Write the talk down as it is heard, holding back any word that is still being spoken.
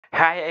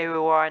Hi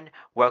everyone,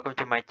 welcome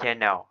to my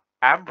channel.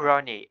 I'm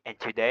Ronnie and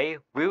today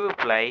we will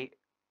play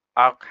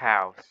Ark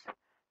House.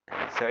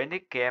 So in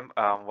the game,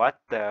 what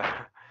the...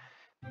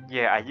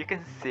 yeah, as you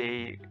can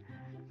see,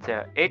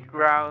 the 8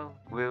 round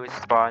will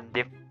spawn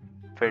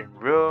different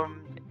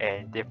room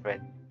and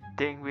different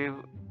thing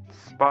will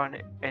spawn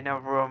in a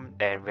room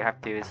and we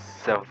have to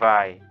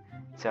survive.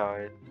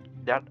 So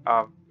that's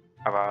all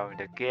about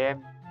the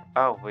game.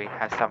 Oh, we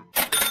have some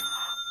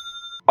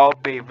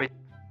OP with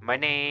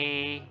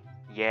money.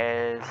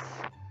 Yes,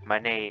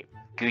 money.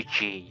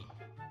 Gucci.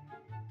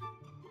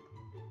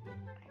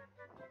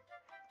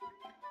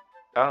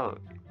 Oh,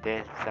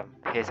 here's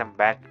some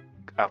bag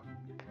of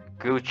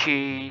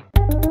Gucci.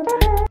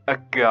 A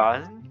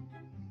gun.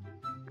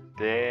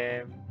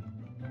 Damn.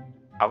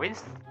 Oh, we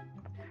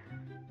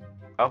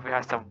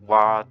have some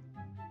wall.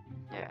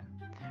 Yeah.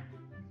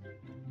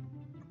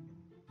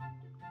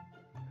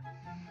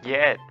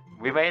 Yeah,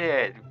 we made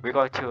it. We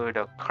go to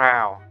the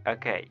crown.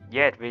 Okay.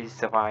 Yet we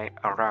survive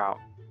around.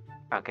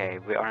 Okay,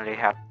 we only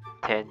have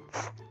 10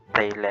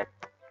 stay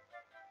left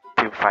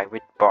to fight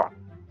with boss.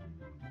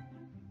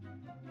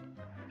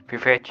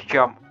 Prepare to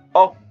jump.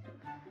 Oh,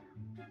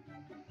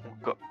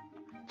 go.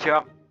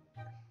 Jump.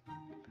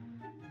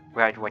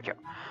 Where do you want to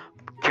jump?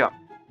 Jump.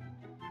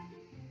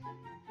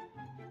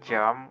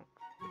 Jump.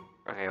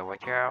 Okay,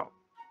 watch out.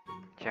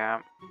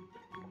 Jump.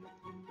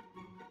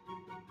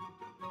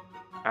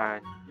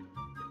 And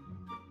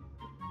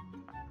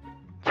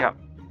jump.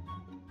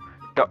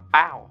 Go.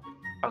 Ow.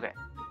 Okay.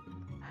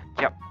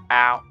 Jump.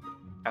 Ow.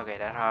 Okay,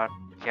 that hurt.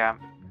 Jump.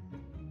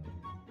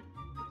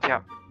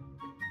 Jump.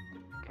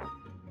 Okay.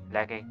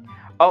 Lagging.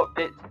 Oh,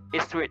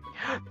 it's sweet.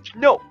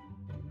 No.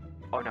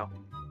 Oh no.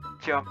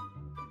 Jump.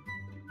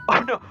 Oh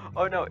no.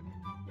 Oh no.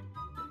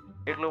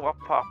 It blew up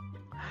pop.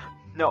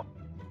 No.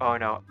 Oh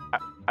no.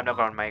 I'm not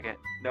gonna make it.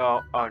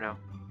 No. Oh no.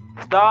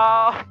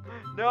 Stop.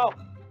 No.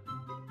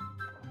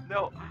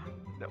 No.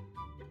 No.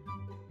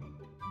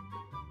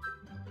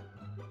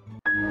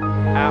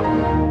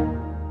 Ow.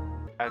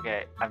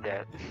 Okay, I'm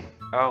dead.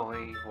 Oh,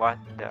 we want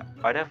the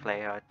other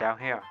player down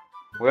here.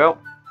 Well,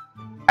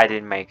 I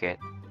didn't make it.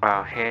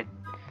 Head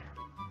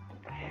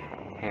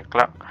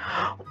clock.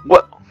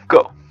 What?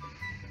 Go.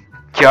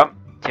 Jump.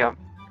 Jump.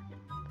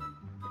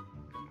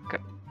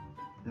 Okay.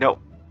 No.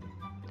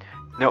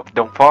 No,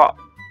 don't fall.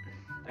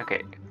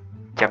 Okay.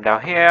 Jump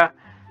down here.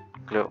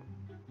 Glue.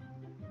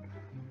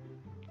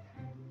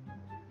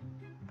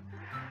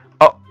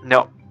 Oh,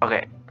 no.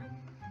 Okay.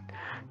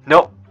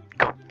 No.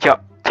 Go.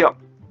 Jump. Jump.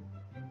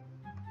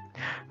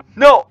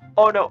 No.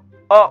 Oh, no.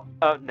 Oh,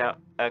 oh, no.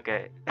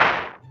 Okay.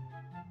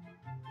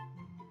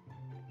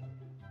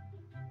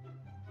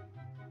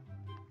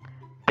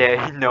 There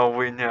is no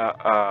winner.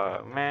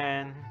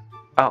 Man.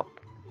 Oh,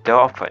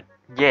 door open.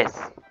 Yes.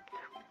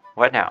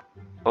 What now?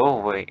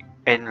 Oh, wait.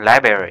 In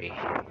library.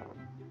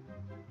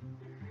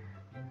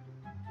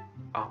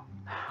 Oh.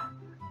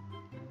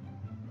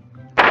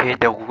 Here's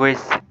the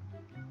wizard.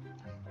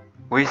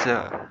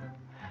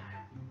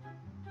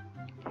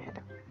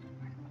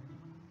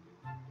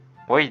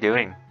 What are you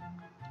doing?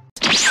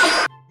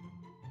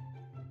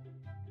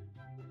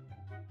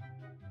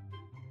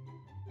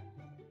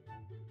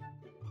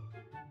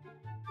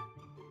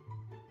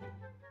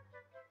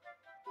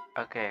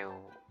 Okay.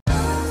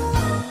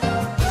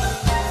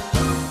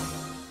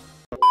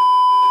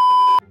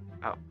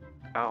 Oh,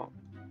 oh.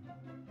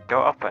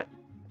 Door open.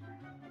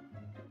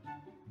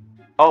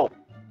 Oh,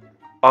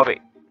 orbit.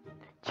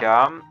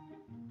 Jump.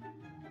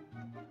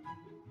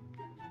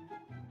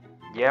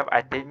 Yep,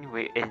 I think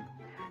we in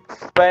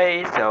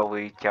space, so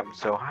we jump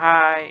so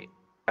high.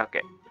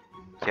 Okay,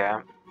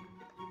 jump.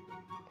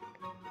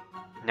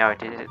 No,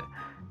 this is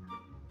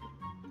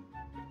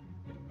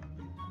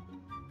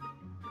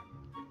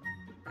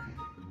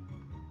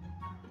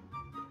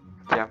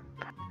jump.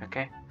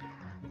 Okay,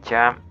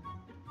 jump,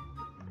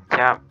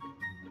 jump.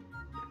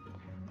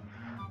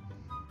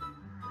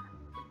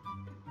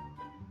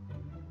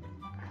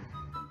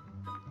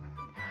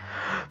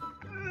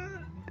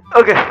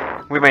 Okay,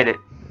 we made it.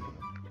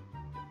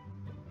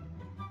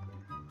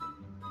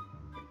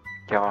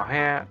 Jump on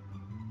here.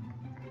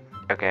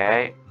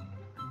 Okay.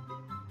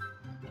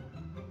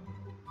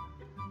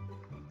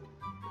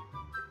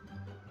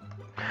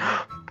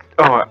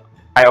 Oh,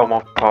 I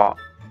almost fall.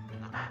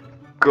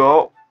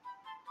 Go.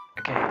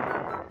 Okay.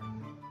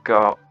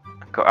 Go.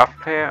 Go up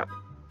here.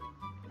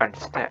 And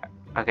step.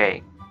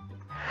 Okay.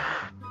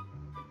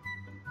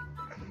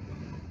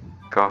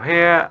 Go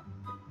here.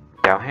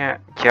 Down here.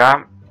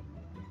 Jump.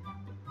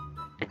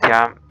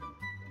 Jump.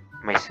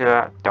 Make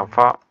sure don't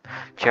fall.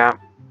 Jump.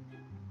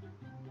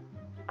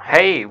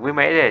 Hey, we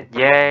made it!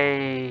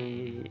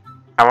 Yay!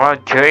 I'm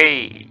on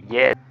 3!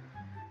 Yes!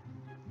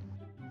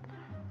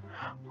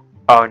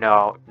 Oh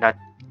no, not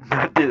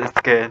not this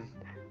again.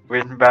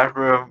 Win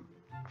bathroom.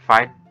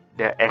 Find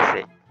the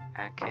exit.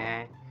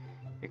 Okay.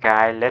 You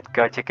guys, let's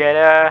go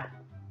together.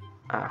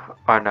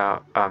 Oh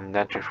no,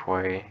 not this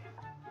way.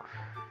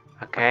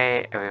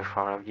 Okay, I will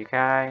follow you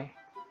guys.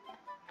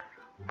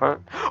 But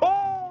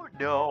oh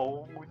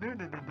no! No no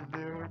no no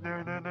no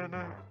no no no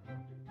no.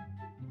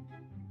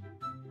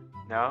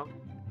 No.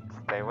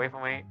 Stay away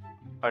from me.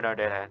 Oh no,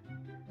 dead.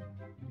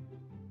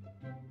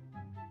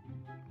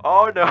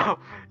 Oh no!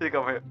 He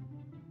come here.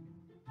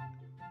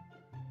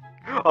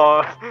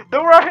 Oh,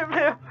 don't run him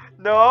here!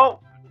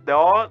 No!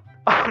 Don't!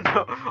 Oh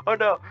no! Oh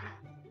no!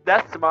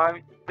 That's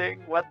my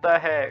thing. What the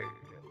heck?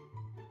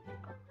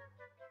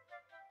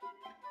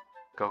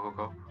 Go, go,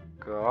 go.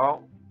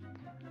 Go.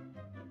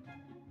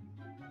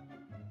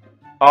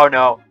 Oh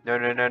no! No,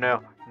 no, no,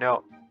 no.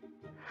 No.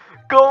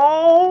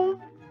 Go!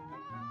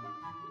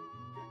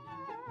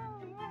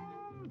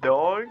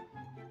 Don't.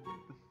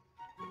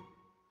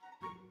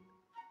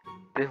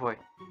 This way.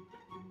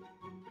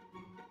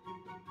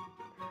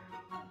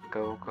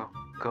 Go, go,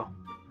 go.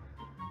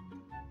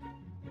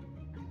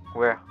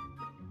 Where?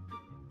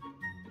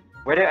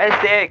 Where did I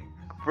stick?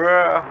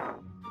 Bro.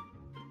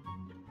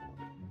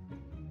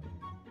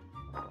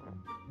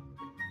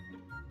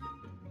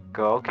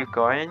 Go, keep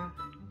going.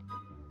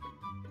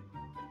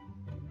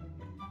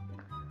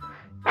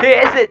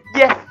 Here is it!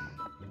 Yes!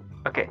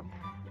 Okay.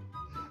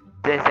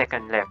 10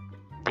 seconds left.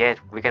 Yes,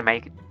 we can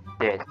make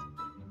this.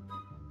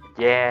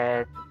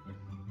 Yes.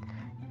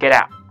 Get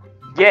out.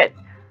 Yes!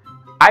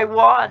 I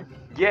won!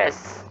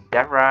 Yes!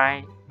 That's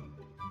right.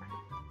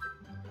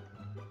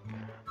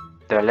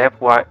 The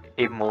left one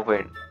is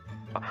moving.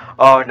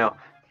 Oh no.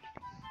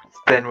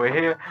 Stand right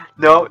here.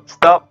 No,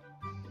 stop.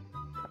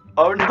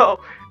 Oh no.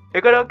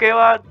 You're gonna kill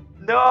us.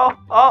 No.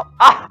 Oh,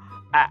 ah.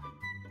 Ah.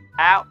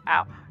 Ow,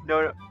 ow.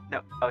 No, no,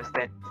 no. Oh,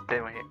 stand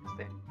right here.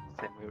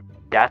 Stand.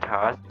 That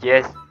hurt.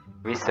 Yes,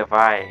 we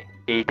survive.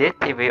 Is this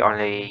TV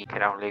only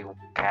can only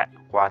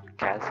watch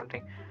cat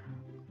something?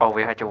 Oh,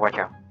 we have to watch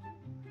out.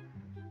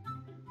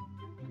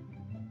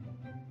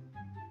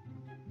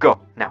 Go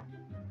now.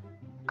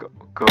 Go.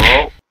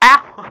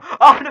 Ow!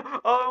 Oh no!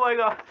 Oh my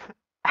god!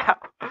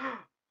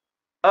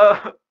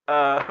 Ow!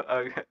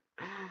 Okay.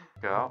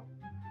 Go.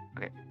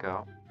 Okay,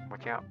 go.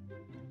 Watch out.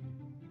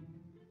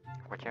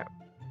 Watch out.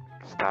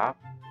 Stop.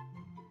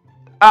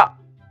 Ah!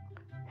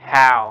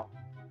 How?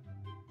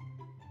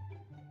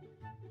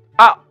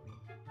 Ah!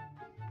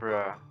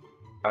 Bruh.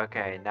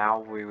 Okay, now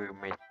we will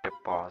meet the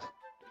boss.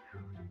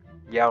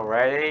 You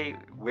ready?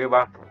 We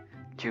want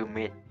to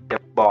meet the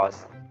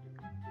boss.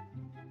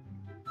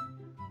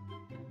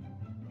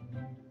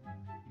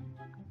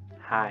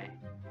 Hi.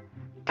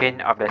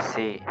 King of the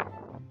sea.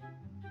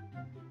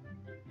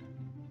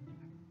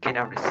 King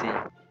of the sea.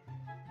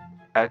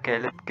 Okay,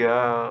 let's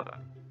go.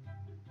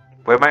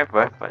 Where my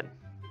weapon?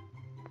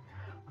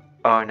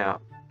 Oh no.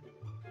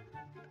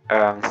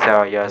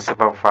 So your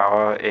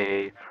superpower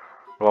is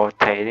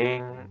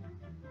rotating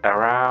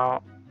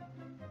around.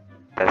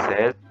 That's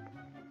it.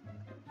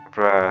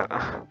 Bruh.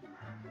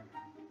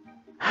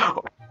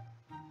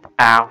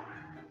 Ow.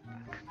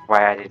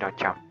 Why I did not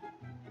jump?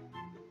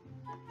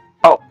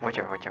 Oh, watch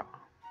out, watch out.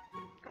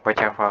 Watch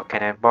out for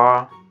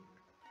cannonball.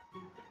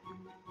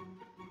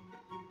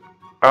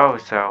 Oh,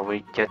 so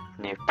we just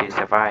need to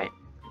survive.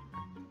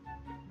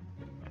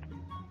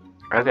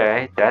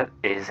 Okay, that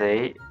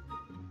easy.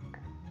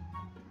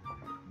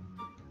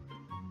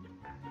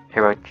 He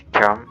will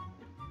jump.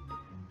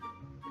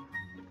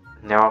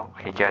 No,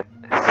 he just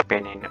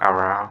spinning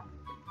around.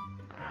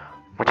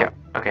 Watch out,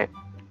 okay.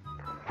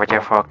 Watch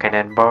out for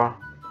cannonball.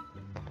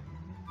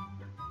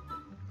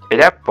 Is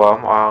that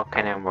bomb or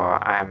cannonball?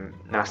 I'm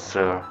not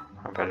sure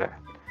about that.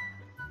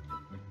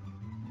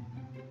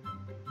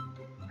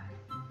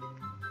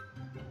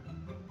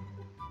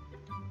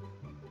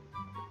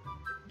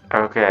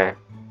 Okay.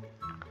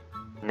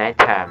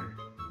 Nighttime.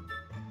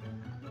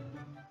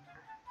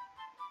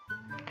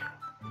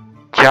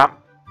 Jump.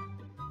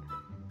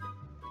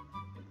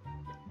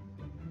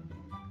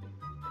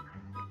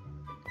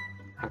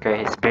 Okay,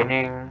 he's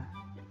spinning.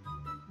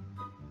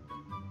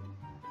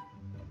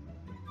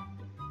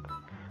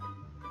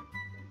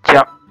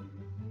 Jump.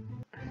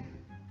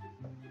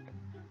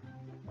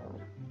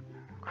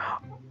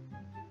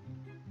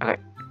 Okay,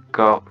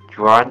 go.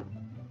 Run.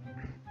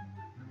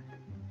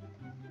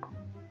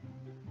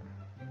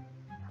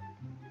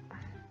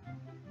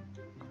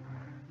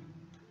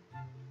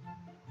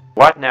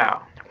 What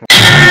now?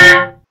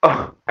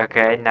 Oh,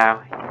 okay,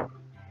 now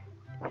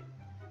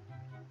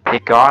he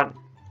gone.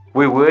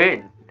 We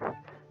win.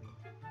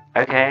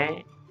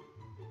 Okay.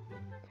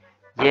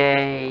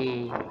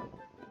 Yay.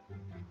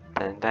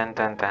 Dun dun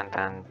dun dun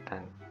dun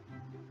dun.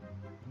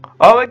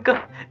 Oh my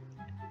god.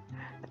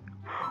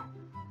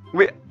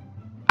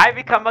 I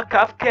become a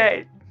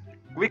cupcake.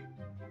 We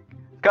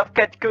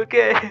cupcake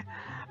cookie.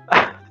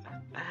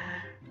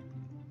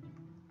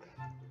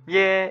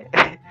 Yeah.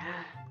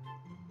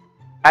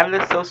 I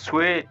look so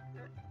sweet.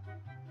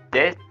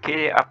 There's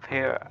kitty up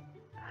here.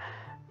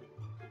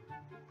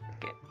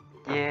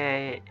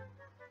 Yay.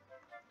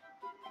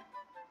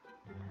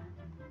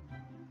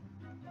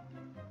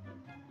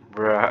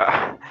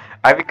 Bruh.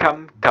 I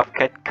become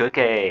cupcake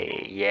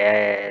cookie.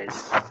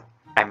 Yes.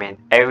 I mean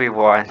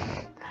everyone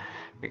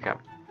become.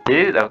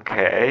 This is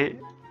okay.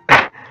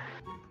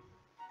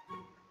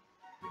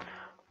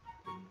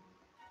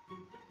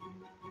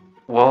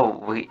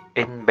 Whoa, we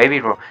in baby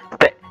room.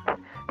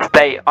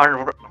 Stay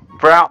on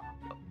brown.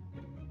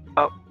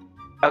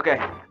 Okay,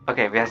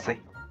 okay, we'll see.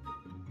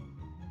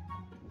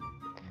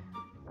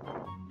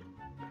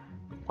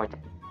 What?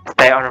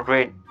 Stay on the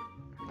green.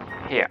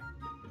 Here.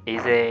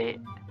 Easy.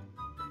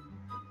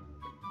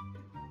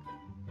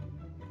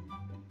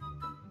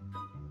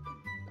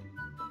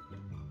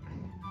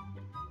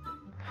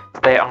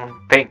 Stay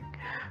on pink.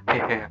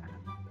 Here.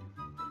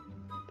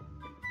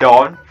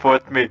 Don't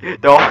put me.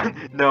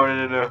 Don't. No,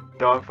 no, no, no.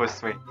 Don't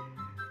push me.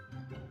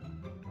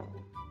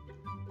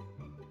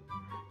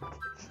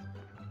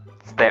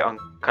 Stay on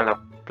color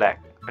black.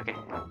 Okay.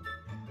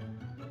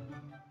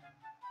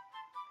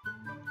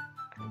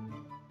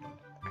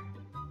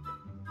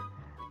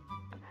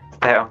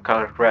 Stay on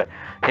color red.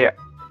 Here.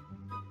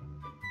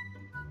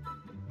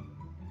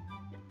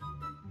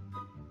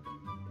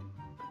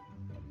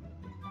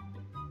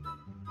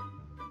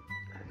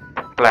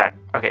 Black.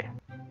 Okay.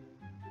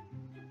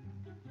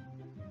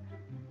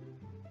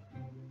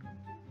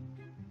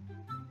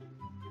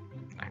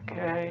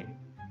 Okay.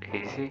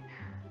 Easy.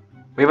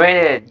 We made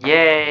it!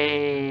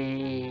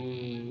 Yay!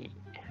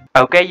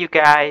 Okay, you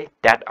guys,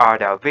 that's all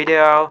the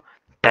video.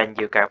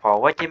 Thank you guys for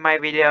watching my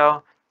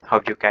video.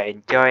 Hope you guys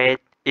enjoy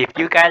it. If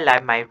you guys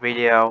like my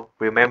video,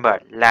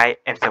 remember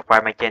like and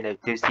subscribe my channel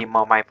to see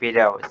more my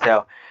videos.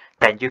 So,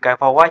 thank you guys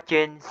for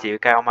watching. See you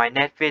guys on my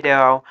next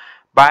video.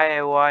 Bye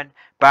everyone.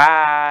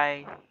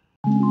 Bye.